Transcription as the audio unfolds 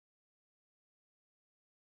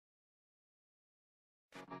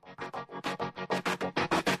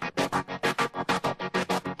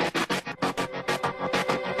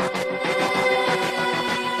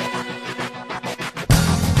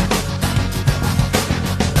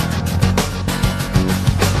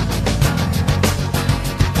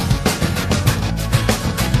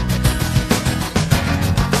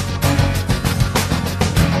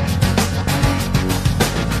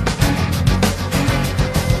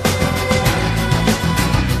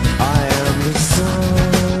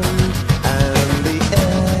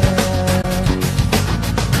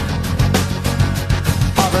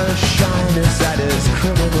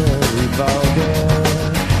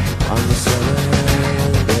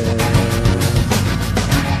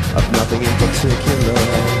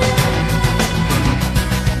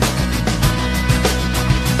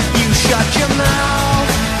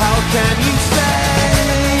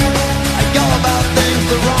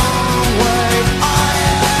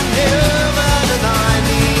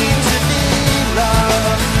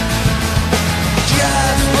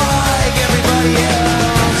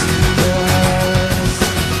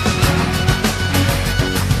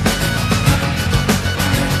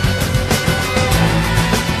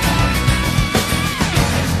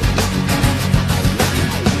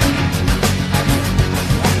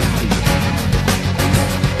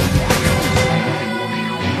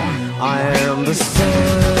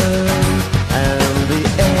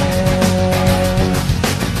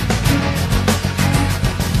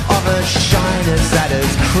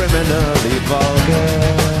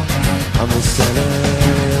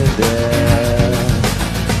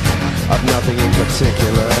nothing in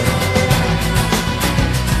particular.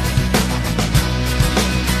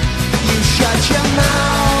 You shut your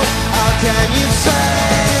mouth, how can you say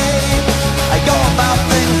I go about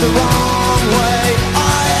things the wrong way?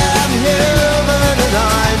 I am human and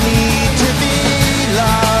I need to be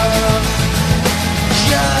loved,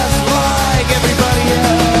 just like everybody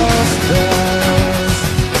else does.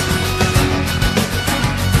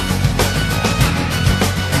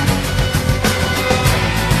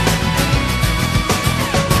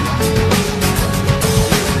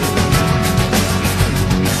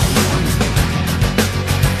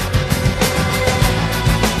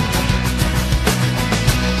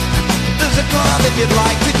 There's a club if you'd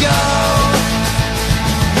like to go.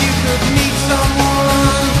 You could meet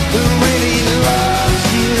someone who really loves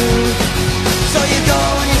you. So you go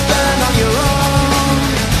and you stand on your own,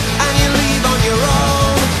 and you leave on your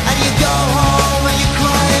own, and you go home and you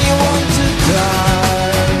cry and you want to die.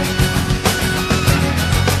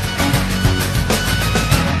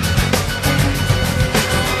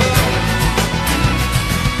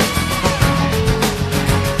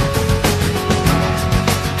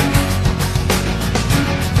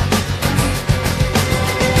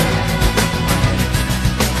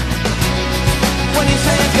 When you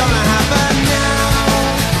say it's gonna happen now,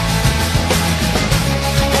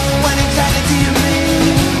 when exactly do you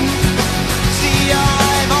mean? See,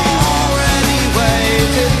 I've already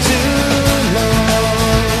waited too long,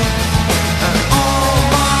 and all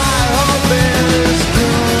my hope is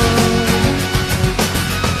gone.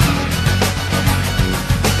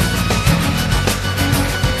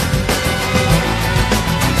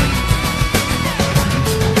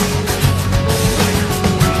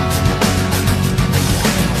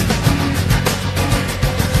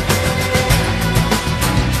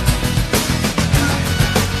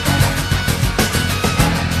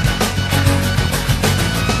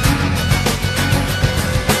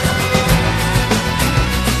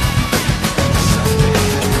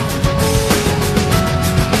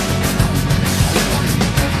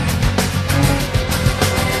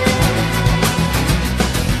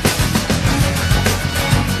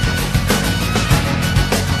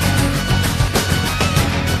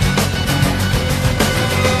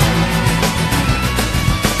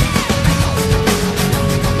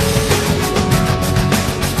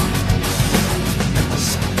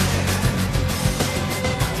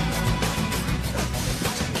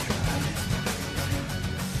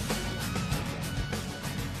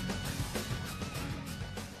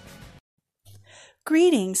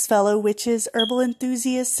 Greetings, fellow witches, herbal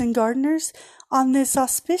enthusiasts, and gardeners. On this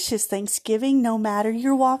auspicious Thanksgiving, no matter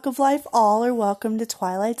your walk of life, all are welcome to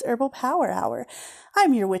Twilight's Herbal Power Hour.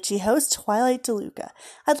 I'm your witchy host, Twilight DeLuca.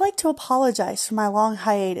 I'd like to apologize for my long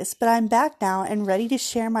hiatus, but I'm back now and ready to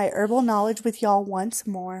share my herbal knowledge with y'all once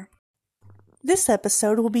more. This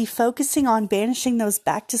episode will be focusing on banishing those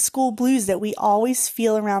back-to-school blues that we always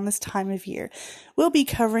feel around this time of year. We'll be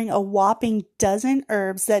covering a whopping dozen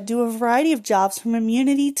herbs that do a variety of jobs from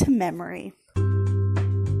immunity to memory.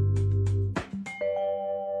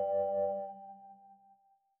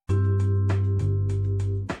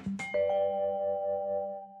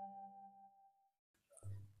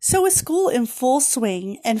 So with school in full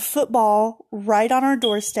swing and football right on our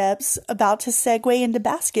doorsteps, about to segue into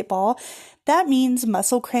basketball, that means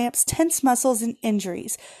muscle cramps, tense muscles, and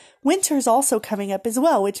injuries. Winter's also coming up as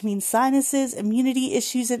well, which means sinuses, immunity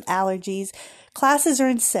issues, and allergies. Classes are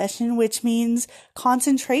in session, which means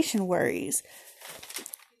concentration worries.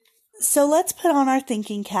 So let's put on our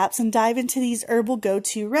thinking caps and dive into these herbal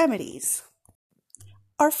go-to remedies.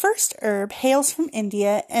 Our first herb hails from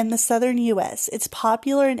India and the southern U.S. It's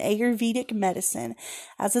popular in Ayurvedic medicine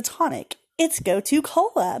as a tonic. It's Gotu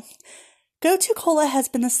Kola. Gotu Kola has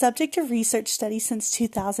been the subject of research studies since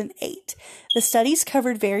 2008. The studies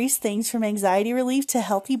covered various things from anxiety relief to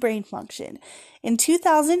healthy brain function. In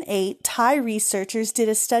 2008, Thai researchers did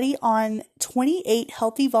a study on 28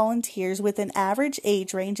 healthy volunteers with an average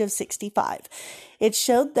age range of 65. It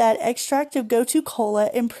showed that extract of Gotu Kola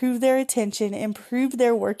improved their attention, improved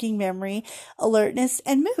their working memory, alertness,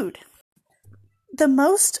 and mood. The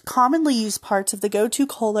most commonly used parts of the Gotu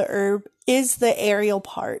Kola herb is the aerial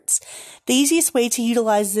parts. The easiest way to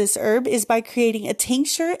utilize this herb is by creating a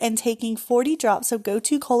tincture and taking 40 drops of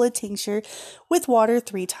Gotu Kola tincture with water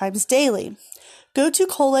 3 times daily. Gotu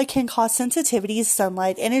Kola can cause sensitivity to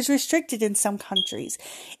sunlight and is restricted in some countries.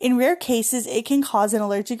 In rare cases, it can cause an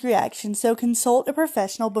allergic reaction, so consult a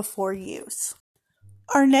professional before use.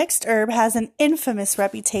 Our next herb has an infamous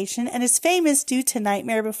reputation and is famous due to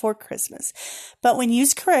Nightmare Before Christmas, but when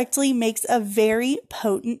used correctly makes a very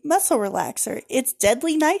potent muscle relaxer. It's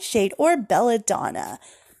Deadly Nightshade or Belladonna.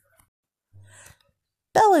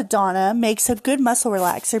 Belladonna makes a good muscle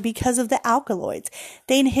relaxer because of the alkaloids.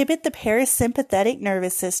 They inhibit the parasympathetic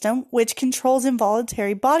nervous system, which controls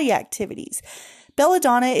involuntary body activities.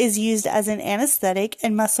 Belladonna is used as an anesthetic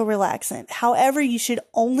and muscle relaxant. However, you should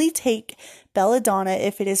only take belladonna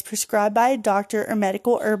if it is prescribed by a doctor or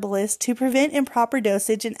medical herbalist to prevent improper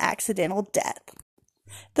dosage and accidental death.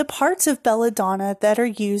 The parts of belladonna that are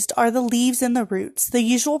used are the leaves and the roots. The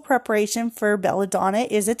usual preparation for belladonna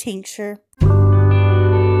is a tincture.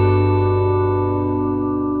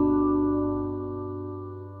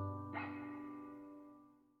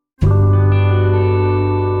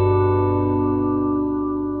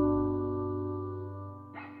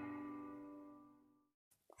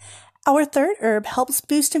 Our third herb helps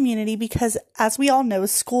boost immunity because, as we all know,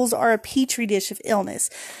 schools are a petri dish of illness.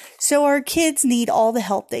 So our kids need all the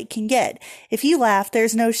help they can get. If you laugh,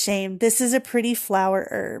 there's no shame. This is a pretty flower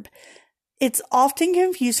herb. It's often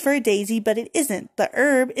confused for a daisy, but it isn't. The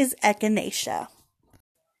herb is echinacea.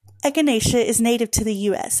 Echinacea is native to the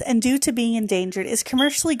U.S. and due to being endangered is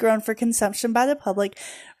commercially grown for consumption by the public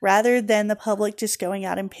rather than the public just going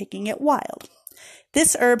out and picking it wild.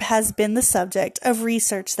 This herb has been the subject of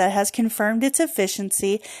research that has confirmed its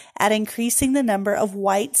efficiency at increasing the number of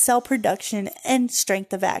white cell production and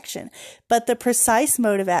strength of action, but the precise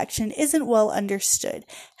mode of action isn't well understood.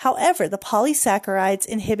 However, the polysaccharides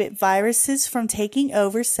inhibit viruses from taking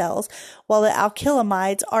over cells, while the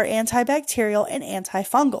alkylamides are antibacterial and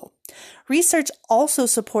antifungal. Research also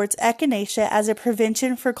supports echinacea as a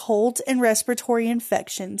prevention for colds and respiratory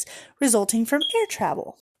infections resulting from air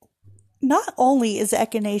travel. Not only is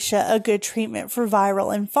echinacea a good treatment for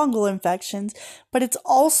viral and fungal infections, but it's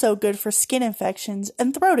also good for skin infections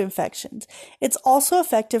and throat infections. It's also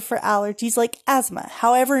effective for allergies like asthma.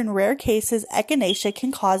 However, in rare cases, echinacea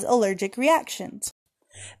can cause allergic reactions.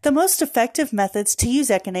 The most effective methods to use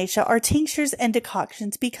echinacea are tinctures and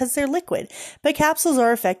decoctions because they're liquid, but capsules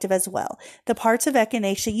are effective as well. The parts of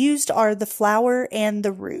echinacea used are the flower and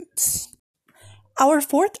the roots. Our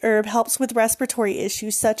fourth herb helps with respiratory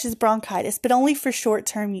issues such as bronchitis, but only for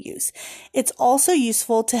short-term use. It's also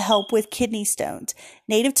useful to help with kidney stones.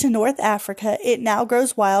 Native to North Africa, it now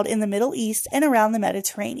grows wild in the Middle East and around the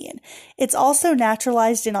Mediterranean. It's also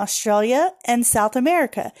naturalized in Australia and South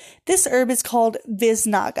America. This herb is called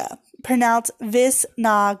visnaga, pronounced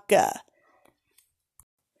visnaga.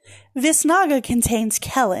 Visnaga contains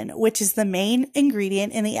kellen, which is the main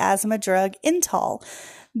ingredient in the asthma drug Intal.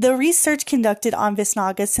 The research conducted on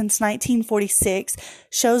visnaga since 1946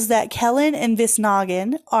 shows that kellen and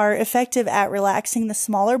visnagan are effective at relaxing the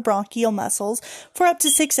smaller bronchial muscles for up to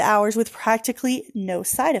 6 hours with practically no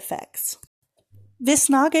side effects.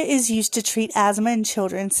 Visnaga is used to treat asthma in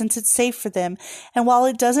children since it's safe for them, and while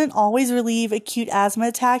it doesn't always relieve acute asthma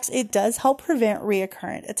attacks, it does help prevent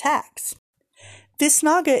recurrent attacks.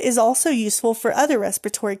 Visnaga is also useful for other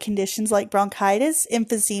respiratory conditions like bronchitis,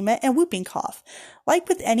 emphysema, and whooping cough. Like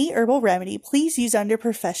with any herbal remedy, please use under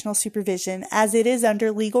professional supervision as it is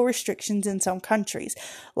under legal restrictions in some countries.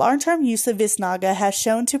 Long-term use of Visnaga has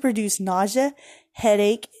shown to produce nausea,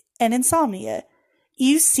 headache, and insomnia.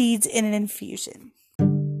 Use seeds in an infusion.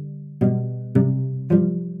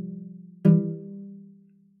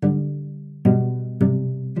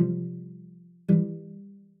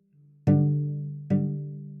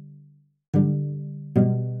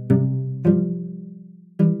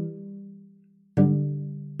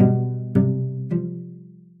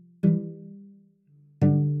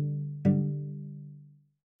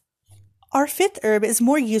 Our fifth herb is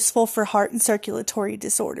more useful for heart and circulatory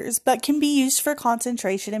disorders, but can be used for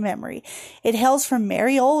concentration and memory. It hails from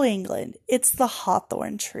Merry England. It's the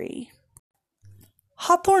hawthorn tree.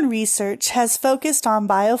 Hawthorn research has focused on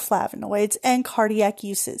bioflavonoids and cardiac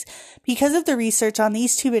uses. Because of the research on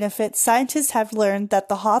these two benefits, scientists have learned that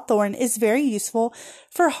the hawthorn is very useful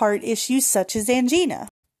for heart issues such as angina.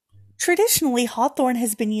 Traditionally, hawthorn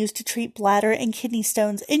has been used to treat bladder and kidney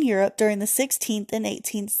stones in Europe during the 16th and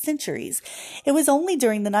 18th centuries. It was only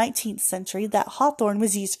during the 19th century that hawthorn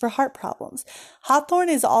was used for heart problems. Hawthorn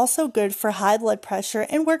is also good for high blood pressure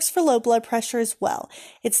and works for low blood pressure as well.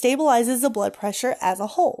 It stabilizes the blood pressure as a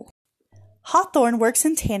whole. Hawthorn works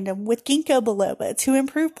in tandem with ginkgo biloba to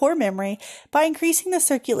improve poor memory by increasing the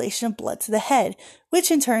circulation of blood to the head, which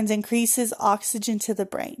in turn increases oxygen to the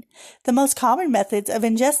brain. The most common methods of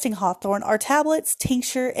ingesting hawthorn are tablets,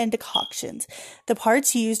 tincture, and decoctions. The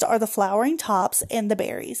parts used are the flowering tops and the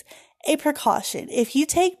berries. A precaution: if you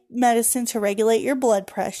take medicine to regulate your blood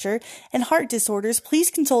pressure and heart disorders, please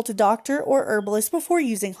consult a doctor or herbalist before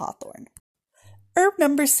using hawthorn. Herb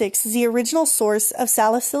number 6 is the original source of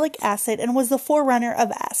salicylic acid and was the forerunner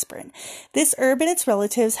of aspirin. This herb and its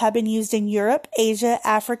relatives have been used in Europe, Asia,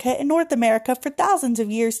 Africa, and North America for thousands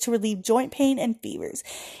of years to relieve joint pain and fevers.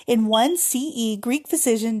 In 1 CE, Greek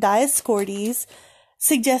physician Dioscorides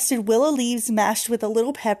suggested willow leaves mashed with a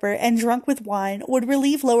little pepper and drunk with wine would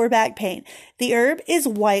relieve lower back pain. The herb is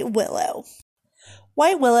white willow.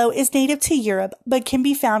 White willow is native to Europe, but can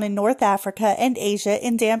be found in North Africa and Asia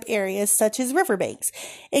in damp areas such as riverbanks.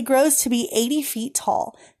 It grows to be 80 feet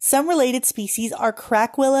tall. Some related species are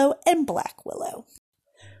crack willow and black willow.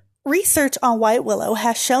 Research on white willow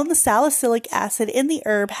has shown the salicylic acid in the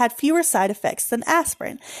herb had fewer side effects than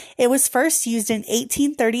aspirin. It was first used in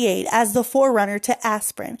 1838 as the forerunner to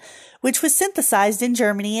aspirin, which was synthesized in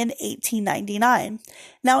Germany in 1899.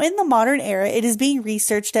 Now, in the modern era, it is being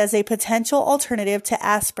researched as a potential alternative to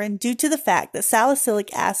aspirin due to the fact that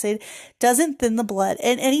salicylic acid doesn't thin the blood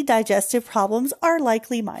and any digestive problems are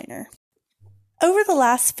likely minor. Over the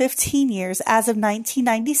last 15 years, as of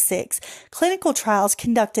 1996, clinical trials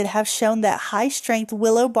conducted have shown that high-strength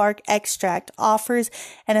willow bark extract offers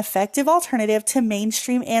an effective alternative to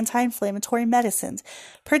mainstream anti-inflammatory medicines,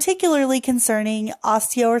 particularly concerning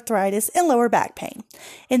osteoarthritis and lower back pain.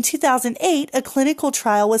 In 2008, a clinical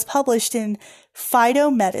trial was published in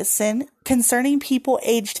Phytomedicine concerning people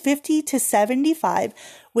aged 50 to 75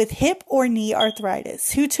 with hip or knee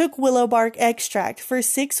arthritis who took willow bark extract for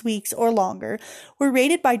 6 weeks or longer were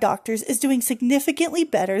rated by doctors as doing significantly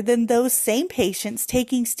better than those same patients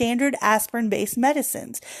taking standard aspirin-based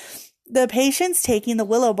medicines. The patients taking the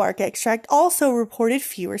willow bark extract also reported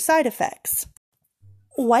fewer side effects.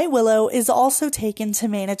 White willow is also taken to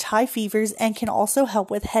manage high fevers and can also help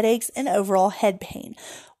with headaches and overall head pain.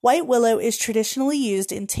 White willow is traditionally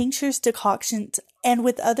used in tinctures, decoctions, and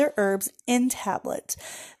with other herbs in tablets.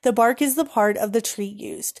 The bark is the part of the tree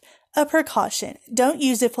used. A precaution: don't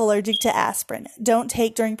use if allergic to aspirin. Don't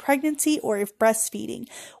take during pregnancy or if breastfeeding.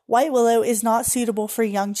 White willow is not suitable for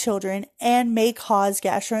young children and may cause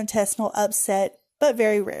gastrointestinal upset, but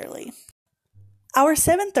very rarely. Our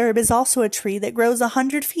 7th herb is also a tree that grows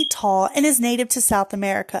 100 feet tall and is native to South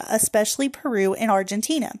America, especially Peru and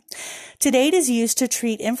Argentina. Today it is used to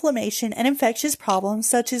treat inflammation and infectious problems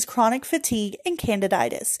such as chronic fatigue and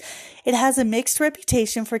candidiasis. It has a mixed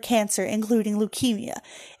reputation for cancer, including leukemia.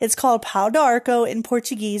 It's called pau d'arco in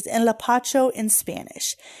Portuguese and lapacho in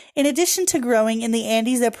Spanish. In addition to growing in the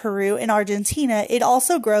Andes of Peru and Argentina, it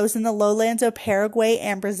also grows in the lowlands of Paraguay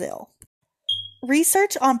and Brazil.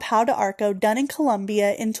 Research on pau d'arco done in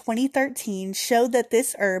Colombia in 2013 showed that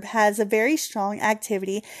this herb has a very strong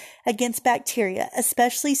activity against bacteria,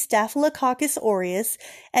 especially Staphylococcus aureus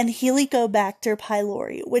and Helicobacter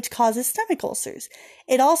pylori, which causes stomach ulcers.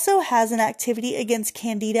 It also has an activity against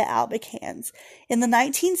Candida albicans. In the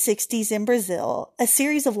 1960s in Brazil, a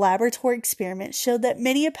series of laboratory experiments showed that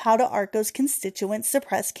many of pau d'arco's constituents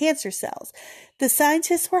suppress cancer cells. The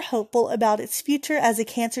scientists were hopeful about its future as a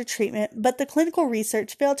cancer treatment, but the clinical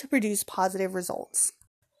research failed to produce positive results.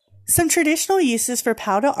 Some traditional uses for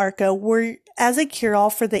pau d'arco were as a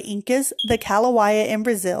cure-all for the Incas, the Kalawaya in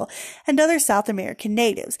Brazil, and other South American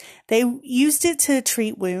natives. They used it to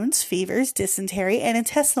treat wounds, fevers, dysentery, and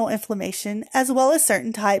intestinal inflammation, as well as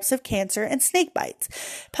certain types of cancer and snake bites.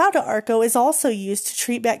 Pau d'arco is also used to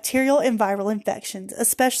treat bacterial and viral infections,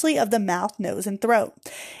 especially of the mouth, nose, and throat.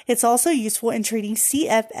 It's also useful in treating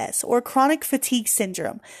CFS, or chronic fatigue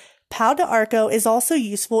syndrome. Pau d'arco is also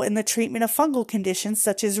useful in the treatment of fungal conditions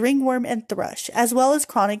such as ringworm and thrush, as well as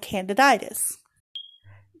chronic candidiasis.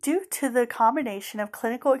 Due to the combination of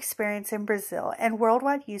clinical experience in Brazil and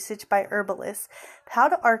worldwide usage by herbalists, pau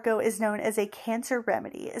d'arco is known as a cancer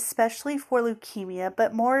remedy, especially for leukemia,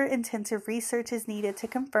 but more intensive research is needed to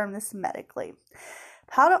confirm this medically.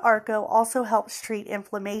 Pau d'arco also helps treat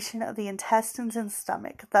inflammation of the intestines and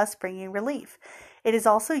stomach, thus bringing relief. It is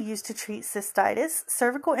also used to treat cystitis,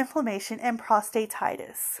 cervical inflammation, and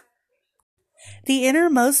prostatitis. The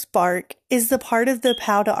innermost bark is the part of the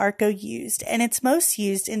pau d'arco used, and it's most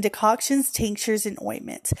used in decoctions, tinctures, and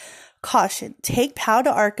ointments. Caution: take pau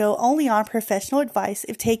d'arco only on professional advice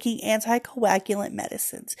if taking anticoagulant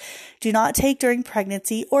medicines. Do not take during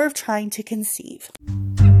pregnancy or if trying to conceive.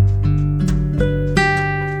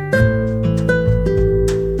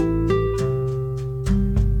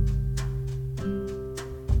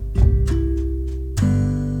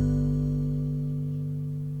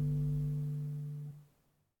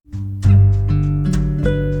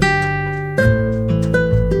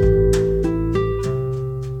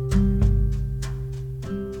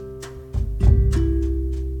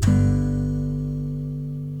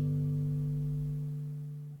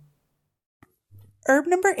 Herb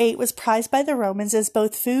number 8 was prized by the Romans as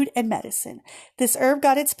both food and medicine. This herb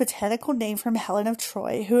got its botanical name from Helen of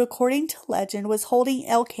Troy, who, according to legend, was holding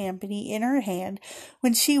Elecampane in her hand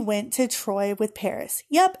when she went to Troy with Paris.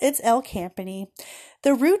 Yep, it's Elecampane.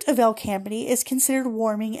 The root of Elecampane is considered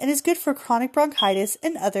warming and is good for chronic bronchitis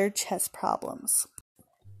and other chest problems.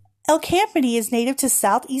 Elecampane is native to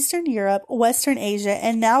southeastern Europe, western Asia,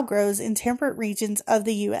 and now grows in temperate regions of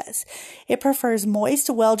the U.S. It prefers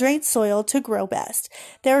moist, well-drained soil to grow best.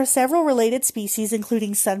 There are several related species,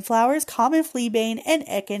 including sunflowers, common fleabane, and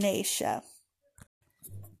echinacea.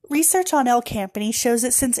 Research on Elecampane shows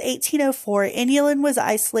that since 1804, inulin was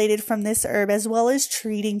isolated from this herb as well as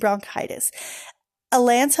treating bronchitis.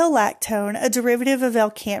 Alantolactone, a derivative of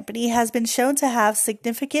Elecampane, has been shown to have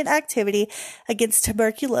significant activity against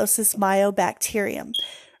tuberculosis mycobacterium.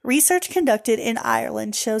 Research conducted in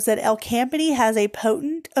Ireland shows that Elecampane has a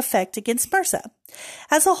potent effect against MRSA.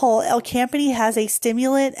 As a whole, Elecampane has a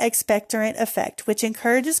stimulant expectorant effect, which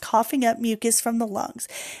encourages coughing up mucus from the lungs.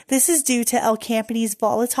 This is due to Elecampane's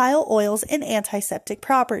volatile oils and antiseptic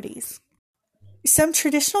properties. Some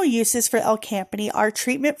traditional uses for Elecampane are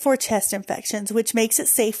treatment for chest infections, which makes it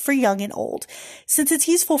safe for young and old. Since it's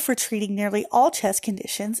useful for treating nearly all chest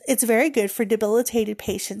conditions, it's very good for debilitated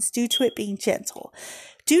patients due to it being gentle.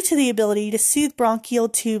 Due to the ability to soothe bronchial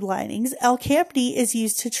tube linings, Elecampane is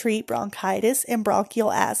used to treat bronchitis and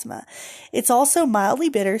bronchial asthma. It's also mildly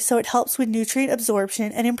bitter, so it helps with nutrient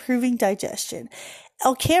absorption and improving digestion.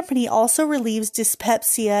 Elecampane also relieves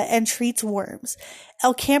dyspepsia and treats worms.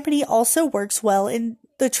 Elecampane also works well in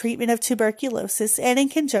the treatment of tuberculosis and in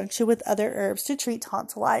conjunction with other herbs to treat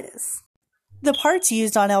tonsillitis. The parts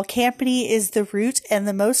used on Elecampane is the root, and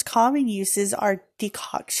the most common uses are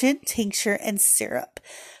decoction, tincture, and syrup.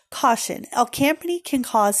 Caution: Elecampane can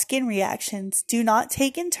cause skin reactions. Do not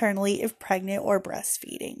take internally if pregnant or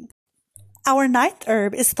breastfeeding. Our 9th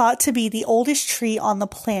herb is thought to be the oldest tree on the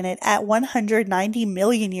planet at 190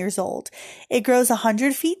 million years old. It grows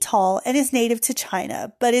 100 feet tall and is native to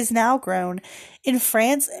China, but is now grown in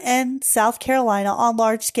France and South Carolina on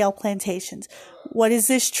large-scale plantations. What is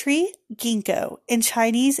this tree? Ginkgo. In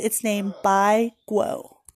Chinese, it's named Bai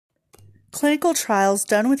Guo. Clinical trials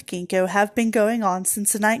done with ginkgo have been going on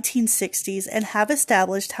since the 1960s and have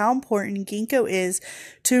established how important ginkgo is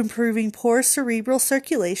to improving poor cerebral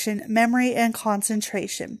circulation, memory, and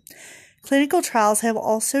concentration. Clinical trials have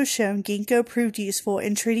also shown ginkgo proved useful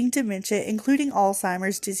in treating dementia, including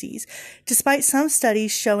Alzheimer's disease, despite some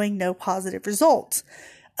studies showing no positive results.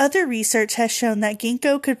 Other research has shown that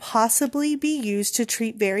ginkgo could possibly be used to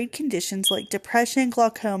treat varied conditions like depression,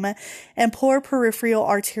 glaucoma, and poor peripheral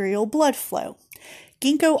arterial blood flow.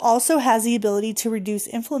 Ginkgo also has the ability to reduce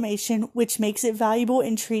inflammation, which makes it valuable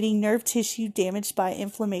in treating nerve tissue damaged by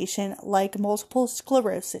inflammation like multiple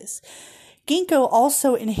sclerosis. Ginkgo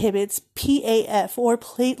also inhibits PAF, or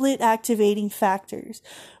platelet activating factors,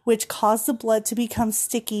 which cause the blood to become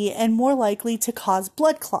sticky and more likely to cause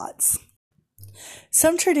blood clots.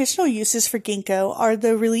 Some traditional uses for ginkgo are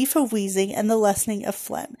the relief of wheezing and the lessening of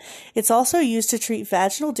phlegm. It's also used to treat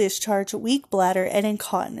vaginal discharge, weak bladder, and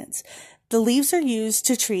incontinence. The leaves are used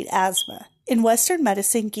to treat asthma. In Western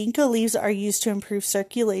medicine, ginkgo leaves are used to improve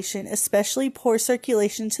circulation, especially poor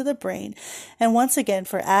circulation to the brain, and once again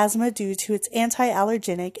for asthma due to its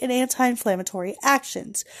anti-allergenic and anti-inflammatory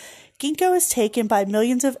actions. Ginkgo is taken by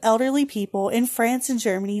millions of elderly people in France and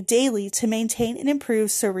Germany daily to maintain and improve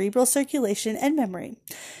cerebral circulation and memory.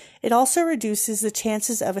 It also reduces the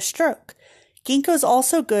chances of a stroke. Ginkgo is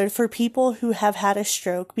also good for people who have had a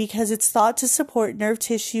stroke because it's thought to support nerve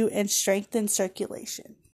tissue and strengthen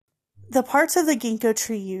circulation. The parts of the ginkgo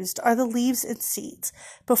tree used are the leaves and seeds.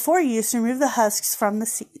 Before use, remove the husks from the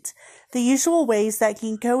seeds. The usual ways that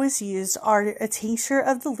ginkgo is used are a tincture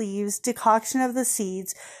of the leaves, decoction of the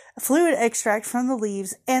seeds, a fluid extract from the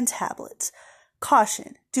leaves, and tablets.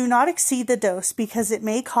 Caution: do not exceed the dose because it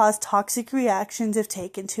may cause toxic reactions if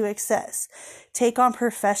taken to excess. Take on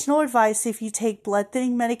professional advice if you take blood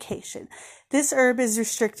thinning medication. This herb is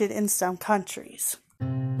restricted in some countries.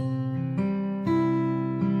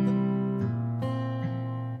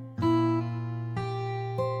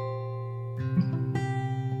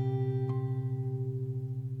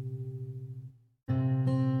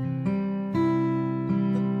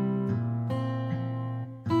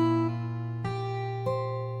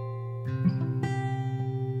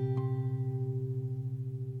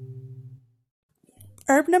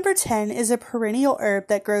 Herb number 10 is a perennial herb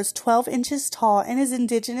that grows 12 inches tall and is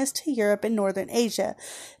indigenous to Europe and northern Asia,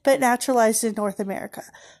 but naturalized in North America.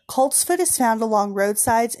 Coltsfoot is found along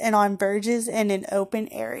roadsides and on verges and in open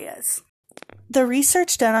areas. The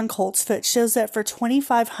research done on coltsfoot shows that for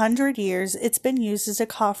 2,500 years it's been used as a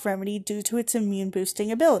cough remedy due to its immune-boosting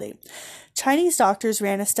ability. Chinese doctors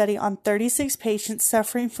ran a study on 36 patients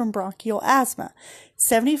suffering from bronchial asthma.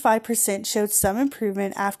 75% showed some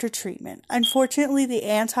improvement after treatment. Unfortunately, the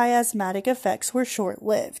anti-asthmatic effects were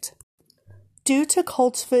short-lived. Due to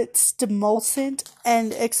coltsfoot's demulcent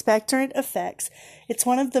and expectorant effects, it's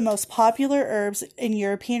one of the most popular herbs in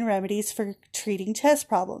European remedies for treating chest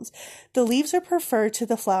problems. The leaves are preferred to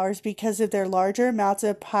the flowers because of their larger amounts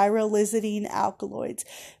of pyrrolizidine alkaloids,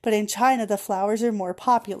 but in China the flowers are more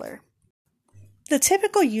popular. The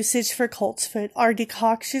typical usage for coltsfoot are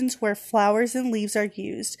decoctions where flowers and leaves are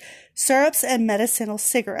used, syrups, and medicinal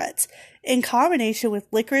cigarettes. In combination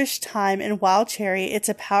with licorice, thyme, and wild cherry, it's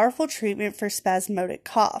a powerful treatment for spasmodic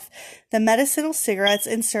cough. The medicinal cigarettes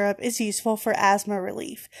and syrup is useful for asthma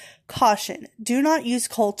relief. Caution: do not use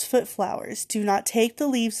coltsfoot flowers. Do not take the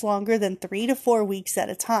leaves longer than 3 to 4 weeks at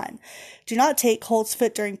a time. Do not take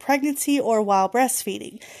coltsfoot during pregnancy or while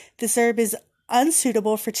breastfeeding. This herb is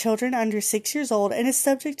unsuitable for children under 6 years old and is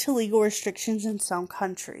subject to legal restrictions in some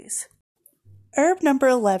countries. Herb number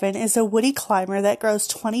 11 is a woody climber that grows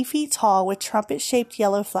 20 feet tall with trumpet-shaped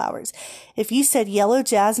yellow flowers. If you said yellow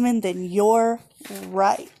jasmine, then you're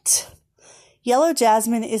right. Yellow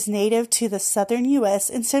jasmine is native to the southern U.S.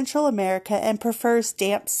 and Central America and prefers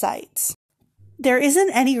damp sites. There isn't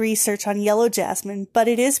any research on yellow jasmine, but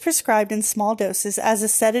it is prescribed in small doses as a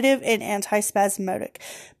sedative and antispasmodic,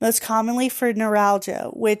 most commonly for neuralgia,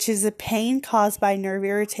 which is a pain caused by nerve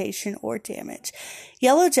irritation or damage.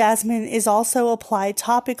 Yellow jasmine is also applied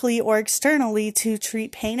topically or externally to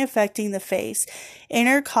treat pain affecting the face,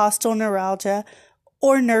 intercostal neuralgia,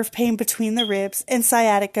 or nerve pain between the ribs, and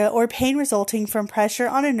sciatica, or pain resulting from pressure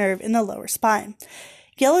on a nerve in the lower spine.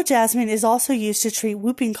 Yellow jasmine is also used to treat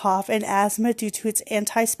whooping cough and asthma due to its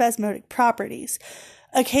antispasmodic properties.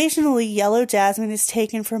 Occasionally, yellow jasmine is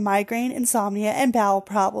taken for migraine, insomnia, and bowel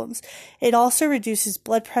problems. It also reduces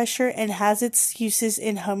blood pressure and has its uses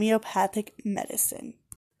in homeopathic medicine.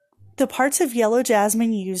 The parts of yellow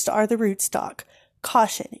jasmine used are the rootstock.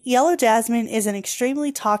 Caution: yellow jasmine is an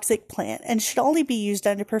extremely toxic plant and should only be used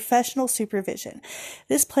under professional supervision.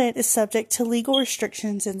 This plant is subject to legal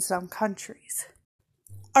restrictions in some countries.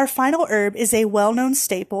 Our final herb is a well-known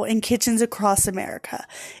staple in kitchens across America.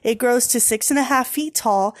 It grows to 6.5 feet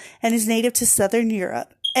tall and is native to Southern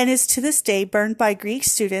Europe, and is to this day burned by Greek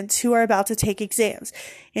students who are about to take exams.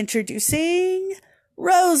 Introducing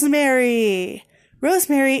rosemary!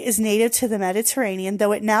 Rosemary is native to the Mediterranean,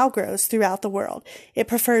 though it now grows throughout the world. It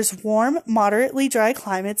prefers warm, moderately dry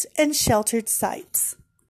climates and sheltered sites.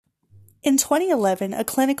 In 2011, a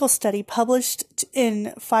clinical study published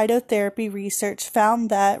in Phytotherapy Research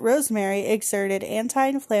found that rosemary exerted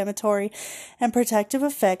anti-inflammatory and protective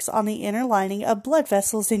effects on the inner lining of blood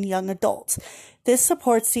vessels in young adults. This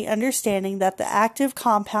supports the understanding that the active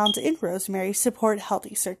compounds in rosemary support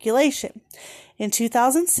healthy circulation. In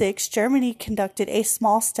 2006, Germany conducted a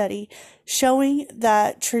small study showing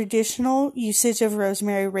that traditional usage of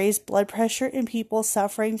rosemary raised blood pressure in people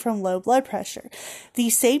suffering from low blood pressure.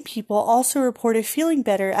 These same people also reported feeling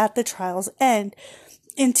better at the trial's end.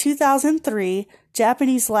 In 2003,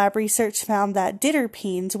 Japanese lab research found that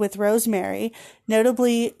diterpenes with rosemary,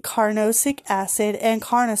 notably carnosic acid and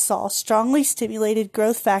carnosol, strongly stimulated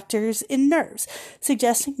growth factors in nerves,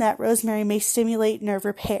 suggesting that rosemary may stimulate nerve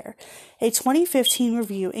repair. A 2015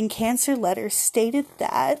 review in Cancer Letters stated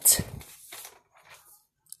that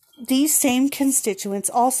these same constituents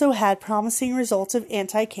also had promising results of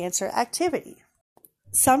anti-cancer activity.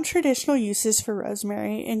 Some traditional uses for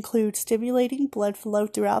rosemary include stimulating blood flow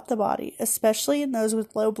throughout the body, especially in those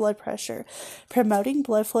with low blood pressure, promoting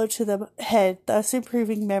blood flow to the head, thus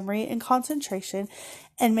improving memory and concentration,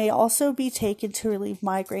 and may also be taken to relieve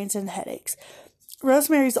migraines and headaches.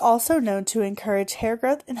 Rosemary is also known to encourage hair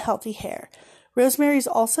growth and healthy hair. Rosemary is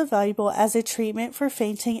also valuable as a treatment for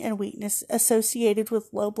fainting and weakness associated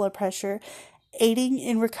with low blood pressure, aiding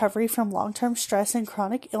in recovery from long-term stress and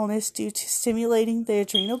chronic illness due to stimulating the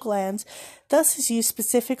adrenal glands, thus is used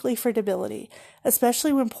specifically for debility,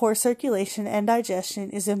 especially when poor circulation and digestion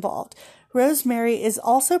is involved. Rosemary is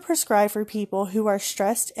also prescribed for people who are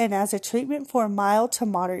stressed and as a treatment for mild to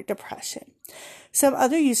moderate depression. Some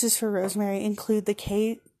other uses for rosemary include the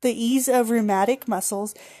ease of rheumatic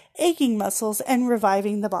muscles, aching muscles, and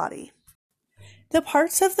reviving the body. The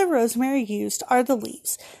parts of the rosemary used are the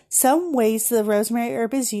leaves. Some ways the rosemary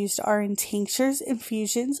herb is used are in tinctures,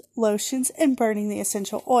 infusions, lotions, and burning the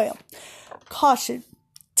essential oil. Caution: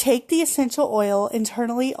 take the essential oil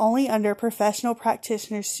internally only under professional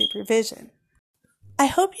practitioner's supervision. I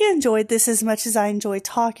hope you enjoyed this as much as I enjoyed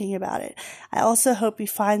talking about it. I also hope you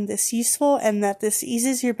find this useful and that this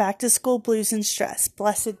eases your back to school blues and stress.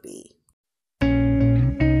 Blessed be.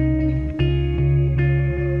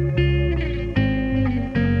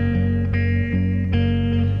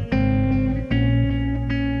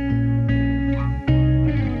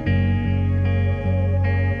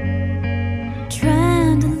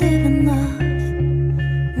 Trying to live in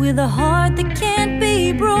love with a heart that can't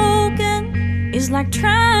be broken is like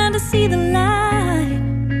trying to see the light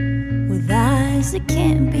with eyes that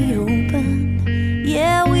can't be opened.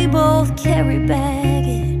 Yeah, we both carry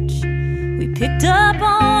baggage we picked up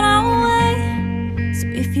on our way. So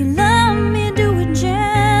if you love me, do it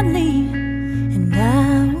gently, and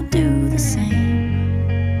I will do the same.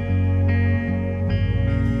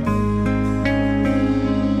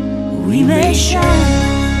 We may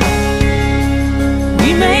shine,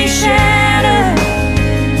 we may shatter,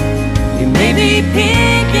 we may be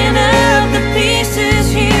picking up the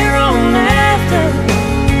pieces here on after.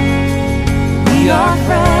 We are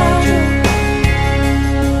fragile,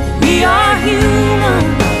 we are human,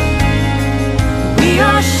 we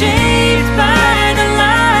are shaped by the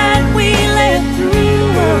light we let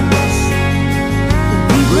through us.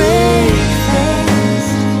 We break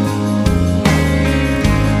fast,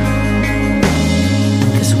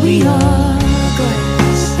 'cause we are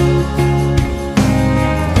glass.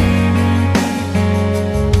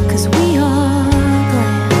 'Cause we are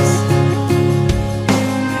glass.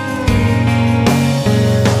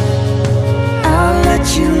 I'll let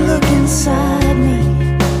you look inside me,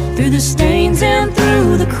 through the stains and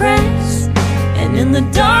through the cracks, and in the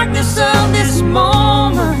darkness of this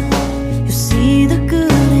moment you'll see the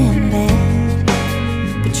good and bad.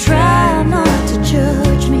 But try not to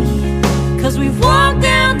judge me, 'cause we've walked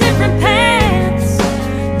down different paths,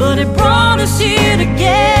 but it brought us here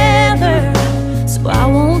together, so I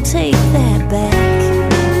won't take that back.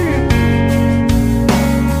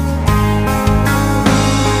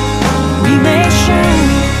 We may shine,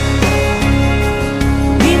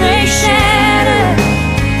 we may shatter,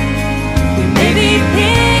 we may be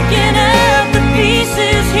picking up the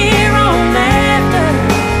pieces here on after.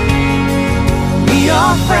 We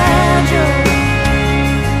are fragile,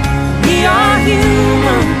 we are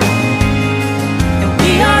human, and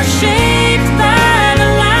we are shaped by the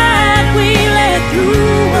light we let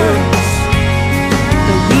through us.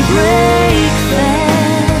 But we break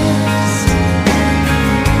fast,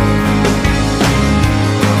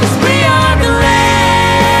 'cause we are glass.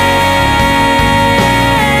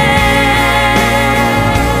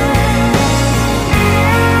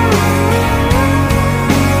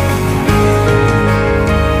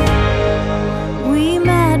 We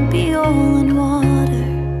might be oil and water,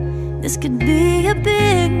 this could be a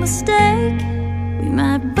big mistake. We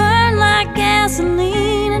might burn like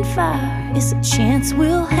gasoline and fire, it's a chance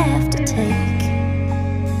we'll have to take.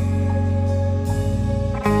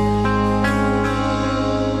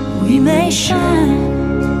 We may shine,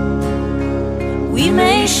 we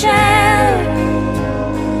may shatter,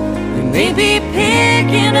 we may be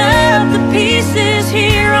picking up the pieces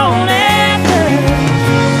here on after.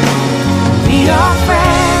 We are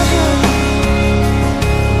fragile,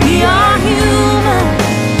 we are human,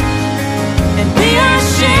 and we are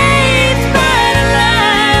shaped by the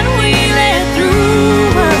light we let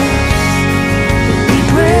through us. But we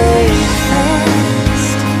break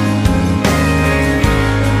fast,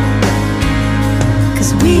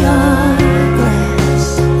 'cause we are